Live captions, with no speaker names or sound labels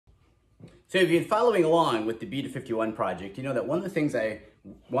So if you've been following along with the Beta51 project, you know that one of the things I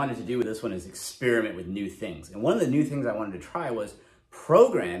wanted to do with this one is experiment with new things. And one of the new things I wanted to try was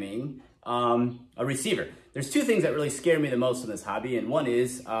programming a receiver. There's two things that really scare me the most in this hobby, and one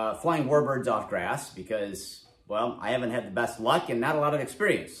is flying warbirds off grass because, well, I haven't had the best luck and not a lot of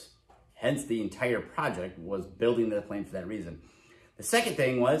experience. Hence, the entire project was building the plane for that reason. The second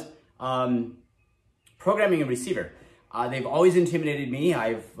thing was programming a receiver. They've always intimidated me.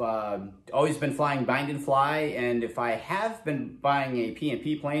 I've always been flying bind and fly, and if I have been buying a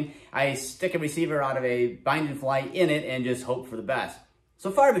P&P plane, I stick a receiver out of a bind and fly in it and just hope for the best.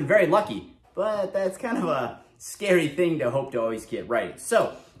 So far, I've been very lucky, but that's kind of a scary thing to hope to always get right.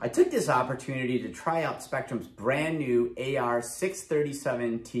 So I took this opportunity to try out Spektrum's brand new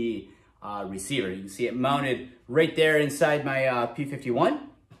AR637T receiver. You can see it mounted right there inside my P51.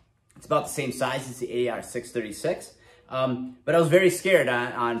 It's about the same size as the AR636. But I was very scared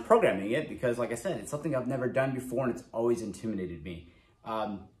on programming it because, like I said, it's something I've never done before and it's always intimidated me.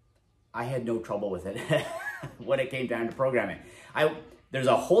 I had no trouble with it when it came down to programming. There's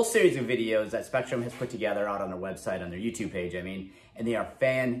a whole series of videos that Spektrum has put together out on their website, on their YouTube page, and they are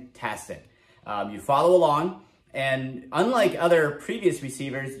fantastic. You follow along, and unlike other previous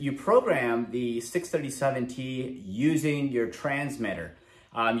receivers, you program the 637T using your transmitter.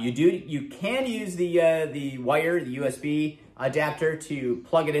 You can use the wire, the USB adapter to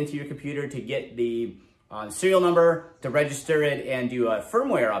plug it into your computer to get the serial number, to register it and do a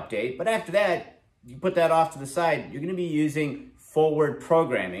firmware update. But after that, you put that off to the side. You're going to be using forward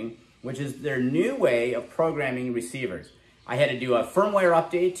programming, which is their new way of programming receivers. I had to do a firmware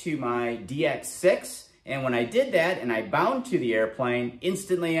update to my DX6, and when I did that and I bound to the airplane,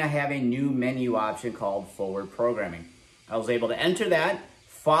 instantly I have a new menu option called forward programming. I was able to enter that,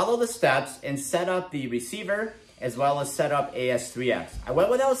 follow the steps, and set up the receiver as well as set up AS3X. I went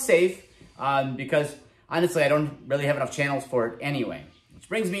without safe because honestly I don't really have enough channels for it anyway. Which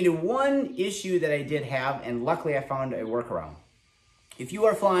brings me to one issue that I did have, and luckily I found a workaround. If you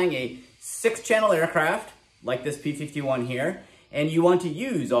are flying a 6-channel aircraft like this P51 here, and you want to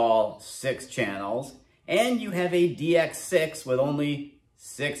use all 6 channels, and you have a DX6 with only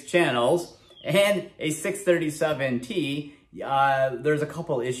 6 channels and a 637T, there's a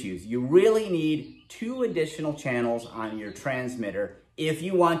couple issues. You really need 2 additional channels on your transmitter if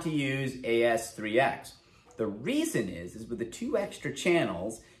you want to use AS3X. The reason is with the 2 extra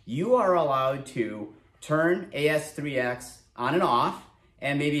channels, you are allowed to turn AS3X on and off,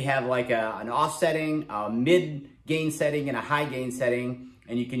 and maybe have like an off setting, a mid gain setting, and a high gain setting,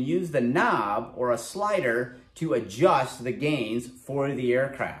 and you can use the knob or a slider to adjust the gains for the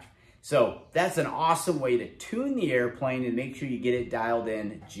aircraft. So that's an awesome way to tune the airplane and make sure you get it dialed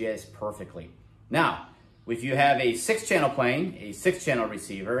in just perfectly. Now, if you have a 6-channel plane, a 6-channel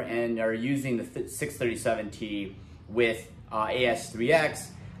receiver, and are using the 637T with AS3X,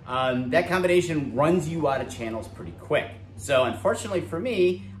 that combination runs you out of channels pretty quick. So unfortunately for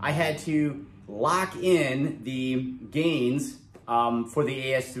me, I had to lock in the gains for the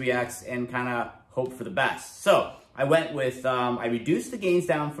AS3X and kind of hope for the best. So I went with, I reduced the gains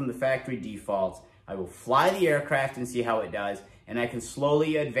down from the factory defaults. I will fly the aircraft and see how it does, and I can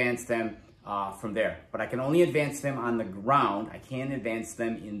slowly advance them from there. But I can only advance them on the ground. I can't advance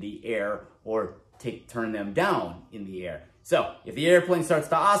them in the air or turn them down in the air. So if the airplane starts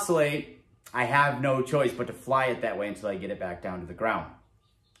to oscillate, I have no choice but to fly it that way until I get it back down to the ground.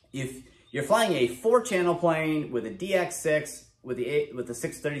 If you're flying a 4-channel plane with a DX6 with the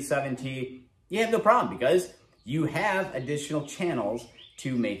 637T, you have no problem because you have additional channels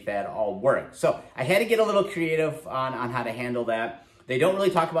to make that all work. So I had to get a little creative on how to handle that. They don't really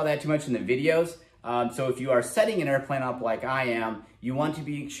talk about that too much in the videos. So if you are setting an airplane up like I am, you want to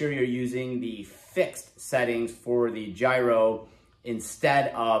be sure you're using the fixed settings for the gyro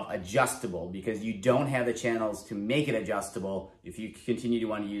instead of adjustable, because you don't have the channels to make it adjustable if you continue to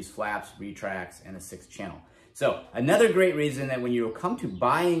want to use flaps, retracts, and a 6th channel. So another great reason that when you come to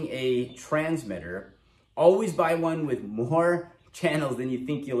buying a transmitter, always buy one with more channels than you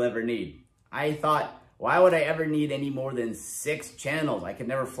think you'll ever need. I thought, why would I ever need any more than 6 channels? I could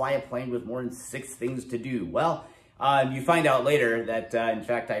never fly a plane with more than 6 things to do. Well, you find out later that, in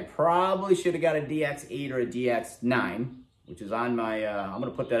fact, I probably should have got a DX8 or a DX9, which is on my, I'm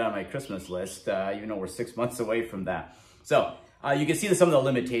going to put that on my Christmas list, even though we're 6 months away from that. So you can see some of the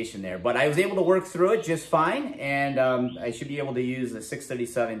limitation there, but I was able to work through it just fine, and I should be able to use the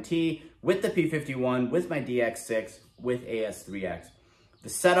 637T with the P51, with my DX6, with AS3X. The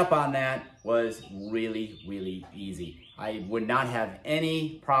setup on that was really, really easy. I would not have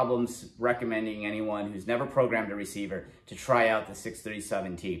any problems recommending anyone who's never programmed a receiver to try out the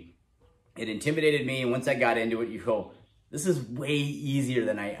 637T. It intimidated me, and once I got into it, you go, this is way easier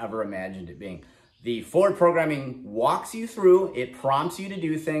than I ever imagined it being. The forward programming walks you through, it prompts you to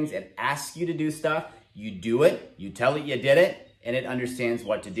do things, it asks you to do stuff, you do it, you tell it you did it, and it understands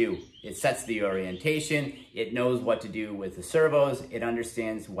what to do. It sets the orientation, it knows what to do with the servos, it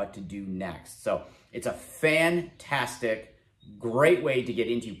understands what to do next. So it's a fantastic, great way to get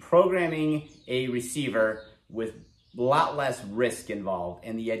into programming a receiver with a lot less risk involved.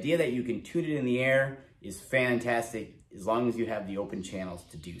 And the idea that you can tune it in the air is fantastic as long as you have the open channels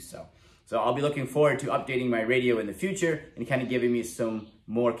to do so. So I'll be looking forward to updating my radio in the future and kind of giving me some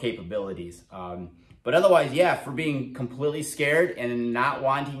more capabilities. But otherwise, yeah, for being completely scared and not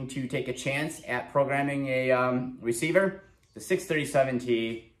wanting to take a chance at programming a receiver, the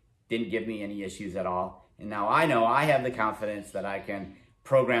 637T didn't give me any issues at all. And now I know I have the confidence that I can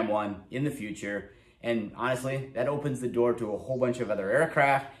program one in the future. And honestly, that opens the door to a whole bunch of other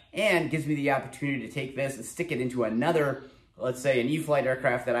aircraft and gives me the opportunity to take this and stick it into another, let's say an e-flite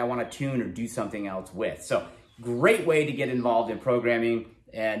aircraft that I want to tune or do something else with. So great way to get involved in programming.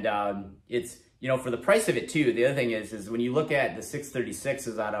 And it's, you know, for the price of it too, the other thing is when you look at the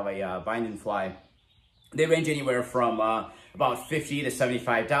 636s out of a bind and fly, they range anywhere from about $50 to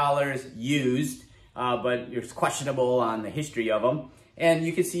 $75 used, but it's questionable on the history of them. And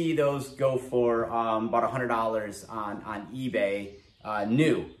you can see those go for about $100 on eBay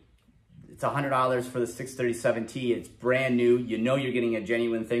new. It's $100 for the 637T. It's brand new. You know you're getting a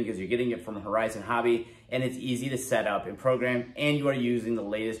genuine thing because you're getting it from Horizon Hobby, and it's easy to set up and program, and you are using the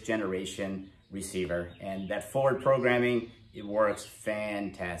latest generation receiver. And that forward programming, it works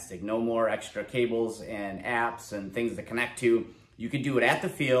fantastic. No more extra cables and apps and things to connect to. You can do it at the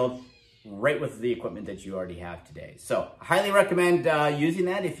field, right with the equipment that you already have today. So I highly recommend using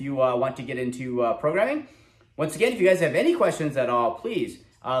that if you want to get into programming. Once again, if you guys have any questions at all, please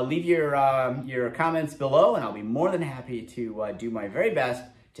leave your comments below, and I'll be more than happy to do my very best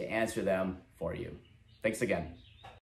to answer them for you. Thanks again.